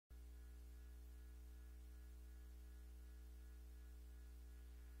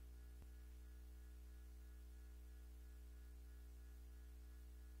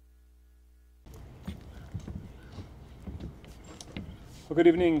Well, good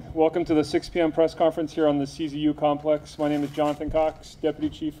evening. Welcome to the 6 p.m. press conference here on the CZU complex. My name is Jonathan Cox, Deputy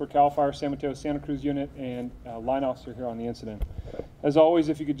Chief for CAL FIRE San Mateo Santa Cruz Unit and line officer here on the incident. As always,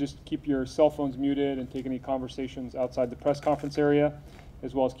 if you could just keep your cell phones muted and take any conversations outside the press conference area,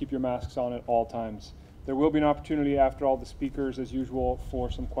 as well as keep your masks on at all times. There will be an opportunity after all the speakers, as usual, for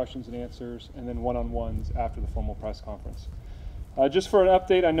some questions and answers, and then one-on-ones after the formal press conference. Just for an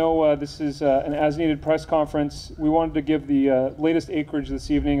update, I know this is an as-needed press conference. We wanted to give the latest acreage this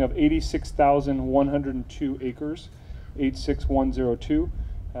evening of 86,102 acres, 86102.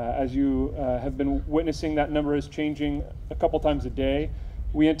 As you have been witnessing, that number is changing a couple times a day.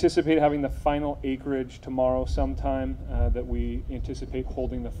 We anticipate having the final acreage tomorrow sometime that we anticipate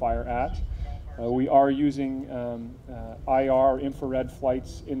holding the fire at. We are using IR, infrared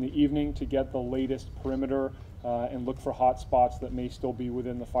flights in the evening to get the latest perimeter and look for hot spots that may still be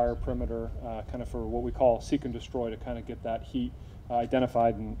within the fire perimeter, kind of for what we call seek and destroy, to kind of get that heat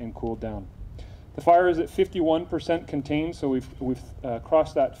identified and cooled down. The fire is at 51% contained, so we've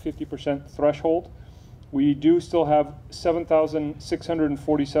crossed that 50% threshold. We do still have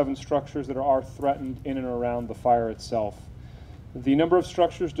 7,647 structures that are threatened in and around the fire itself. The number of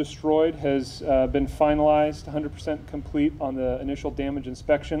structures destroyed has been finalized, 100% complete on the initial damage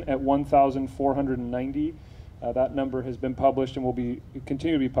inspection at 1,490. That number has been published and will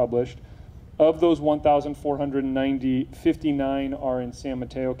continue to be published. Of those 1,490, 59 are in San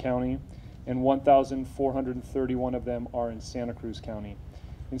Mateo County, and 1,431 of them are in Santa Cruz County.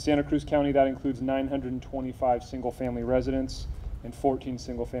 In Santa Cruz County, that includes 925 single-family residents and 14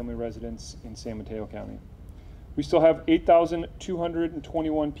 single-family residents in San Mateo County. We still have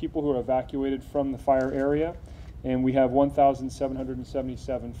 8,221 people who are evacuated from the fire area, and we have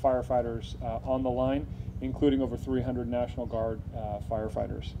 1,777 firefighters on the line, including over 300 National Guard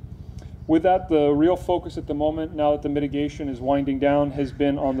firefighters. With that, the real focus at the moment, now that the mitigation is winding down, has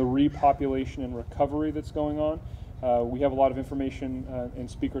been on the repopulation and recovery that's going on. We have a lot of information and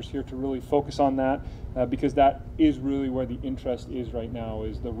speakers here to really focus on that because that is really where the interest is right now,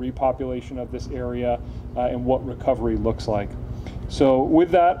 is the repopulation of this area and what recovery looks like. So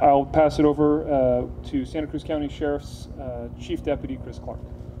with that, I'll pass it over to Santa Cruz County Sheriff's Chief Deputy Chris Clark.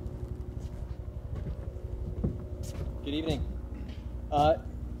 Good evening.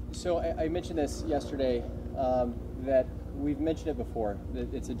 So I mentioned this yesterday, that we've mentioned it before,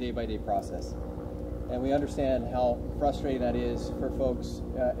 that it's a day-by-day process. And we understand how frustrating that is for folks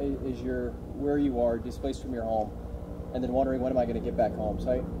as you're where you are, displaced from your home, and then wondering, when am I going to get back home?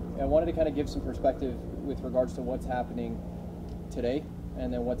 So I wanted to kind of give some perspective with regards to what's happening today and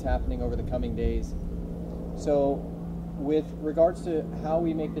then what's happening over the coming days. So with regards to how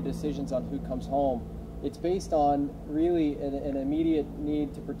we make the decisions on who comes home, it's based on really an immediate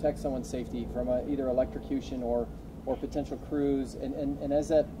need to protect someone's safety from either electrocution or potential crews. And as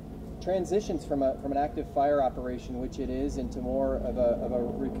that transitions from an active fire operation, which it is, into more of a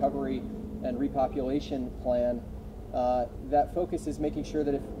recovery and repopulation plan, that focus is making sure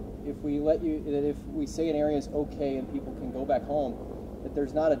that if we say an area is okay and people can go back home, that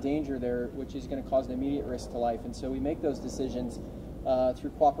there's not a danger there which is going to cause an immediate risk to life. And so we make those decisions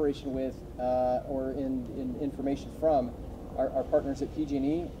through cooperation with or in information from our partners at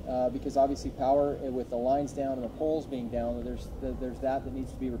PG&E, because obviously power with the lines down and the poles being down, there's that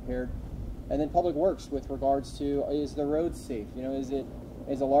needs to be repaired. And then Public Works with regards to, is the road safe? You know, is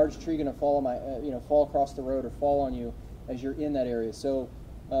a large tree going to fall on fall across the road or fall on you as you're in that area? So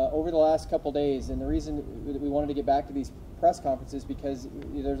over the last couple days, and the reason that we wanted to get back to these press conferences because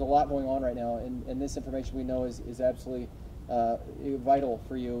there's a lot going on right now, and this information we know is absolutely vital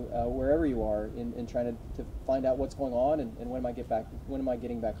for you wherever you are in trying to find out what's going on and when am I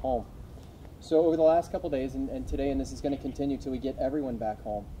getting back home. So over the last couple days and today, and this is going to continue till we get everyone back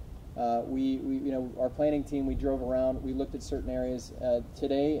home, our planning team, we drove around, we looked at certain areas.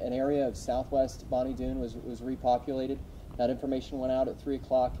 Today, an area of southwest Bonnie Doon was repopulated. That information went out at 3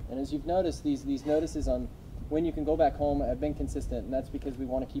 o'clock, and as you've noticed, these notices on when you can go back home have been consistent, and that's because we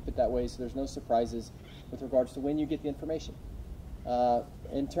want to keep it that way so there's no surprises with regards to when you get the information.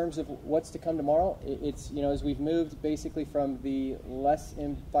 In terms of what's to come tomorrow, it's, as we've moved basically from the less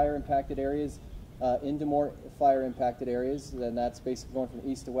fire impacted areas into more fire impacted areas, then that's basically going from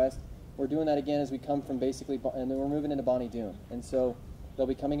east to west. We're doing that again as we come from basically, and then we're moving into Bonnie Doon. And so there'll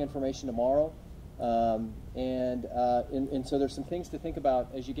be coming information tomorrow. And so there's some things to think about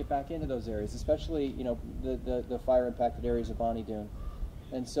as you get back into those areas, especially, the fire impacted areas of Bonnie Doon.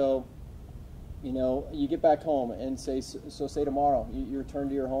 And so, you get back home and say tomorrow you return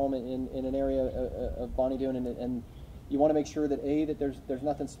to your home in an area of Bonnie Doon, and you want to make sure that that there's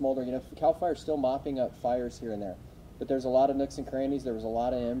nothing smoldering. CAL FIRE is still mopping up fires here and there. but there's a lot of nooks and crannies. There was a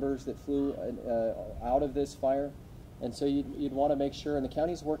lot of embers that flew out of this fire. And so you'd want to make sure, and the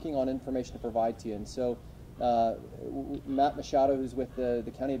county's working on information to provide to you. And so Matt Machado, who's with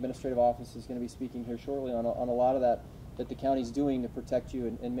the County Administrative Office, is going to be speaking here shortly on a lot of that the county's doing to protect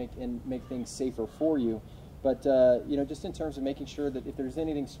you and make things safer for you. But just in terms of making sure that if there's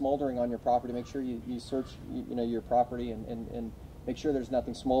anything smoldering on your property, make sure you search your property and make sure there's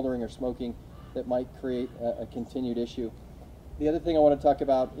nothing smoldering or smoking that might create a continued issue. The other thing I want to talk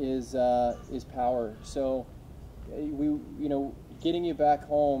about is power. So getting you back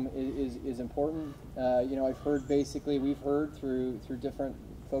home is important. I've heard we've heard through different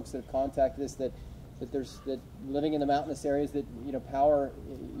folks that have contacted us that living in the mountainous areas that power,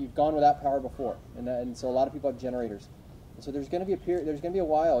 you've gone without power before, and so a lot of people have generators. And so there's going to be a period, there's going to be a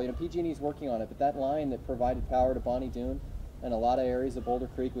while. PG&E is working on it, but that line that provided power to Bonnie Doon and a lot of areas of Boulder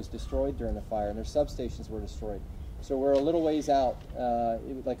Creek was destroyed during the fire, and their substations were destroyed. So we're a little ways out,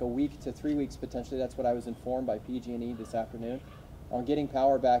 like a week to 3 weeks potentially. That's what I was informed by PG&E this afternoon on getting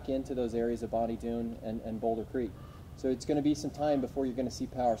power back into those areas of Bonnie Doon and Boulder Creek. So it's going to be some time before you're going to see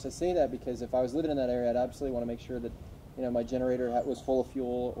power. So I say that because if I was living in that area, I'd absolutely want to make sure that my generator was full of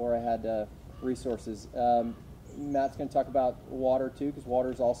fuel or I had resources. Matt's going to talk about water too, because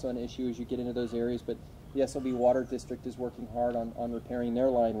water is also an issue as you get into those areas. But the SLB Water District is working hard on repairing their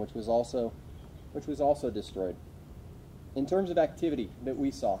line, which was also destroyed. In terms of activity that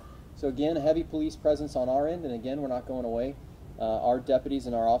we saw, so again, a heavy police presence on our end, and again, we're not going away. Our deputies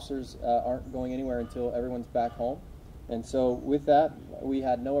and our officers aren't going anywhere until everyone's back home. And so with that, we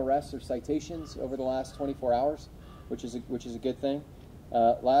had no arrests or citations over the last 24 hours, which is a good thing.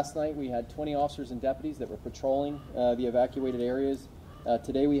 Last night we had 20 officers and deputies that were patrolling the evacuated areas.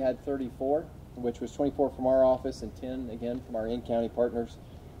 Today we had 34, which was 24 from our office and 10 again from our in-county partners.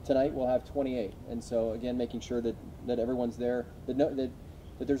 Tonight we'll have 28, and so again making sure that everyone's there, that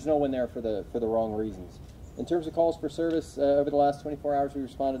there's no one there for the wrong reasons. In terms of calls for service, over the last 24 hours we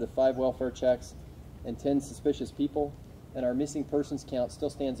responded to 5 welfare checks and 10 suspicious people, and our missing persons count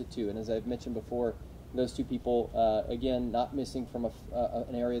still stands at 2. And as I've mentioned before, those 2 people, again, not missing from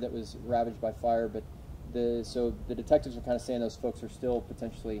an area that was ravaged by fire, but so the detectives are kind of saying those folks are still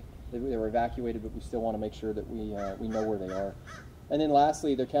potentially, they were evacuated, but we still want to make sure that we know where they are. And then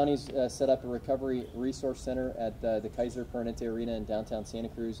lastly, the county's set up a recovery resource center at the Kaiser Permanente Arena in downtown Santa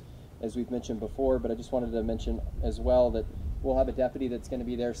Cruz, as we've mentioned before, but I just wanted to mention as well that we'll have a deputy that's going to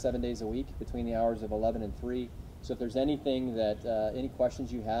be there 7 days a week between the hours of 11 and 3. So if there's anything that, any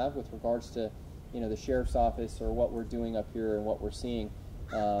questions you have with regards to, the sheriff's office or what we're doing up here and what we're seeing,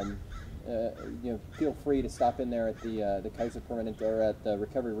 feel free to stop in there at the Kaiser Permanente or at the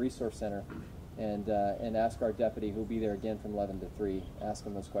Recovery Resource Center and ask our deputy, who'll be there again from 11 to 3, ask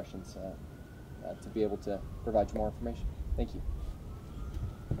him those questions to be able to provide you more information. Thank you.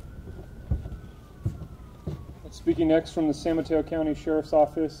 Speaking next from the San Mateo County Sheriff's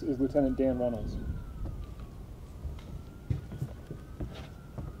Office is Lieutenant Dan Reynolds.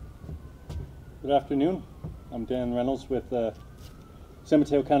 Good afternoon. I'm Dan Reynolds with the San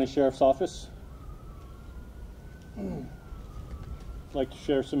Mateo County Sheriff's Office. I'd like to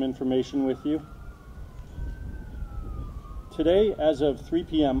share some information with you. Today, as of 3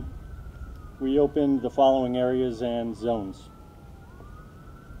 p.m., we opened the following areas and zones.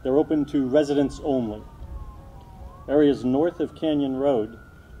 They're open to residents only. Areas north of Canyon Road,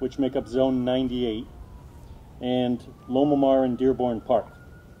 which make up Zone 98, and Lomomar and Dearborn Park,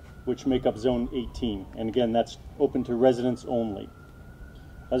 which make up Zone 18. And again, that's open to residents only.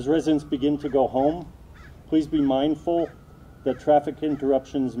 As residents begin to go home, please be mindful that traffic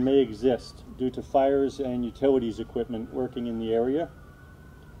interruptions may exist due to fires and utilities equipment working in the area.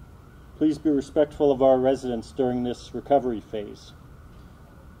 Please be respectful of our residents during this recovery phase.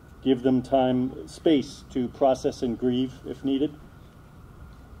 Give them space to process and grieve if needed.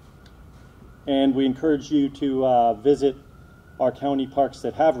 And we encourage you to visit our county parks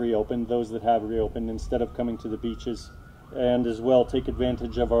that have reopened, those that have reopened, instead of coming to the beaches, and as well take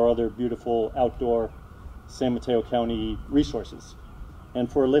advantage of our other beautiful outdoor San Mateo County resources.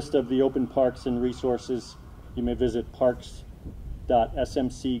 And for a list of the open parks and resources, you may visit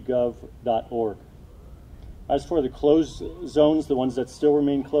parks.smcgov.org. As for the closed zones, the ones that still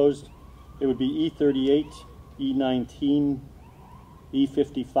remain closed, it would be E38, E19,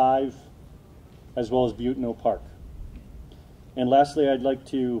 E55, as well as Butano Park. And lastly, I'd like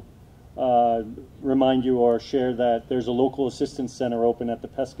to remind you or share that there's a local assistance center open at the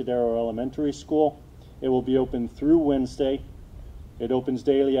Pescadero Elementary School. It will be open through Wednesday. It opens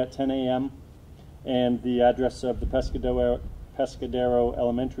daily at 10 a.m. And the address of the Pescadero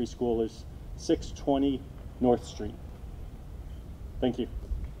Elementary School is 620 North Street. Thank you.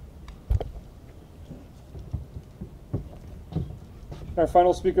 Our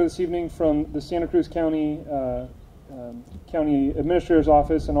final speaker this evening from the Santa Cruz County County Administrator's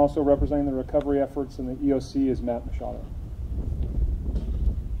Office and also representing the recovery efforts in the EOC is Matt Machado.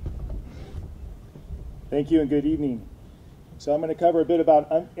 Thank you and good evening. So I'm going to cover a bit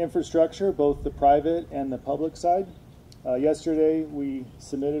about infrastructure, both the private and the public side. Yesterday we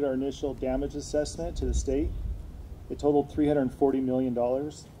submitted our initial damage assessment to the state. It totaled $340 million.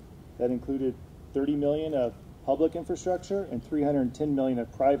 That included $30 million of public infrastructure and $310 million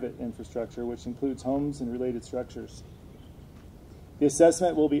of private infrastructure, which includes homes and related structures. The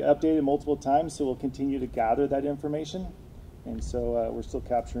assessment will be updated multiple times, so we'll continue to gather that information, and so we're still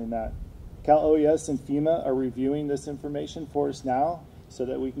capturing that. Cal OES and FEMA are reviewing this information for us now so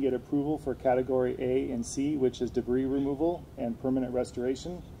that we can get approval for category A and C, which is debris removal and permanent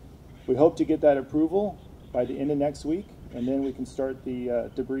restoration. We hope to get that approval by the end of next week, and then we can start the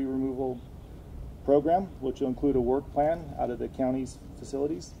debris removal program, which will include a work plan out of the county's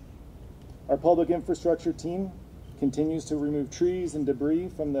facilities. Our public infrastructure team continues to remove trees and debris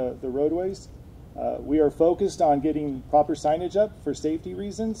from the roadways. We are focused on getting proper signage up for safety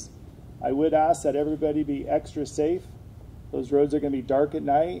reasons. I would ask that everybody be extra safe. Those roads are going to be dark at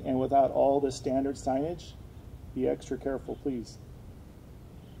night and without all the standard signage. Be extra careful, please.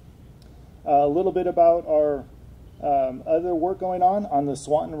 A little bit about our other work going on the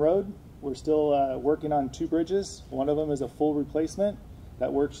Swanton Road. We're still working on 2 bridges. One of them is a full replacement.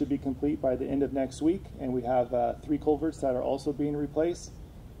 That work should be complete by the end of next week, and we have 3 culverts that are also being replaced,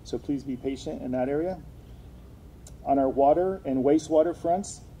 so please be patient in that area. On our water and wastewater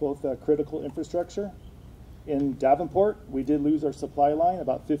fronts, both critical infrastructure. In Davenport, we did lose our supply line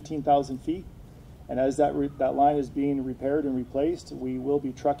about 15,000 feet, and as that line is being repaired and replaced, we will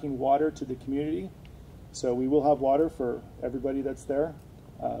be trucking water to the community, so we will have water for everybody that's there.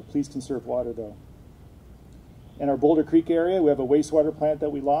 Please conserve water, though. In our Boulder Creek area, we have a wastewater plant that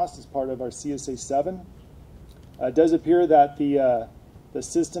we lost as part of our CSA 7. It does appear that the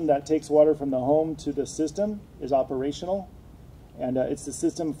system that takes water from the home to the system is operational, and it's the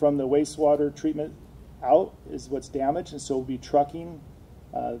system from the wastewater treatment out is what's damaged, and so we'll be trucking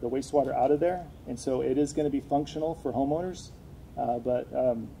the wastewater out of there, and so it is going to be functional for homeowners, but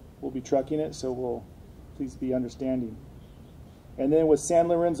we'll be trucking it, so please be understanding. And then with San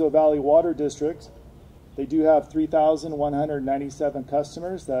Lorenzo Valley Water District, they do have 3,197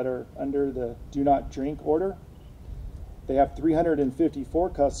 customers that are under the do not drink order. They have 354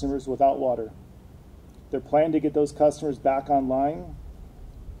 customers without water. They're planning to get those customers back online.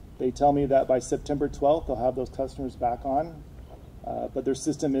 They tell me that by September 12th, they'll have those customers back on. But their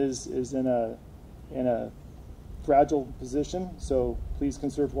system is in a fragile position, so please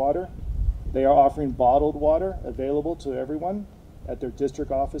conserve water. They are offering bottled water available to everyone at their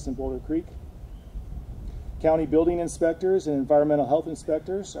district office in Boulder Creek. County building inspectors and environmental health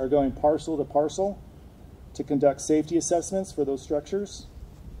inspectors are going parcel to parcel to conduct safety assessments for those structures.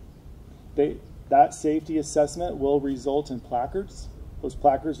 That safety assessment will result in placards. Those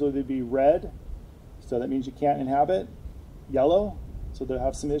placards will either be red, so that means you can't inhabit, yellow, so they'll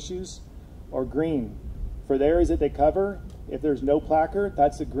have some issues, or green. For the areas that they cover, if there's no placard,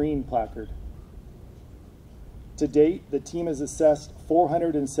 that's a green placard. To date, the team has assessed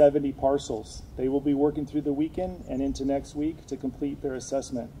 470 parcels. They will be working through the weekend and into next week to complete their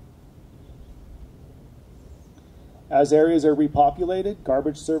assessment. As areas are repopulated,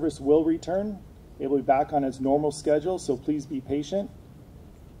 garbage service will return. It will be back on its normal schedule, so please be patient.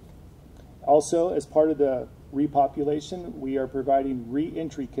 Also, as part of the repopulation, we are providing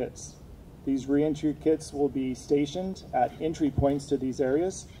re-entry kits. These re-entry kits will be stationed at entry points to these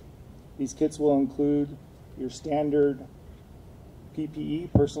areas. These kits will include your standard PPE,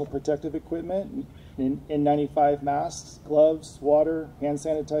 personal protective equipment, N95 masks, gloves, water, hand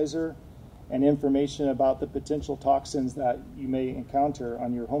sanitizer, and information about the potential toxins that you may encounter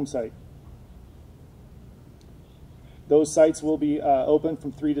on your home site. Those sites will be open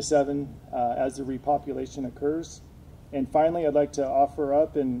from 3 to 7 as the repopulation occurs. And finally, I'd like to offer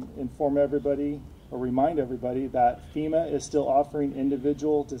up and inform everybody or remind everybody that FEMA is still offering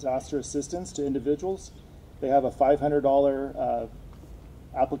individual disaster assistance to individuals. They have a $500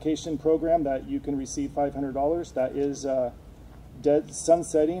 application program that you can receive $500. That is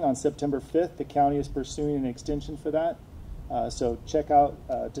sunsetting on September 5th. The county is pursuing an extension for that. So check out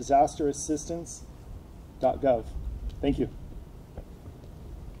disasterassistance.gov. Thank you.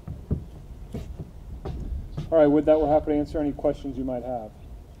 All right, with that, we're happy to answer any questions you might have.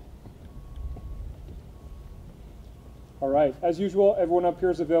 All right, as usual, everyone up here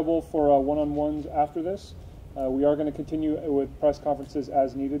is available for one-on-ones after this. We are going to continue with press conferences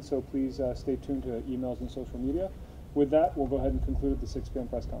as needed, so please stay tuned to emails and social media. With that, we'll go ahead and conclude the 6 p.m.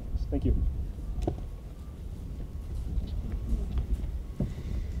 press conference. Thank you.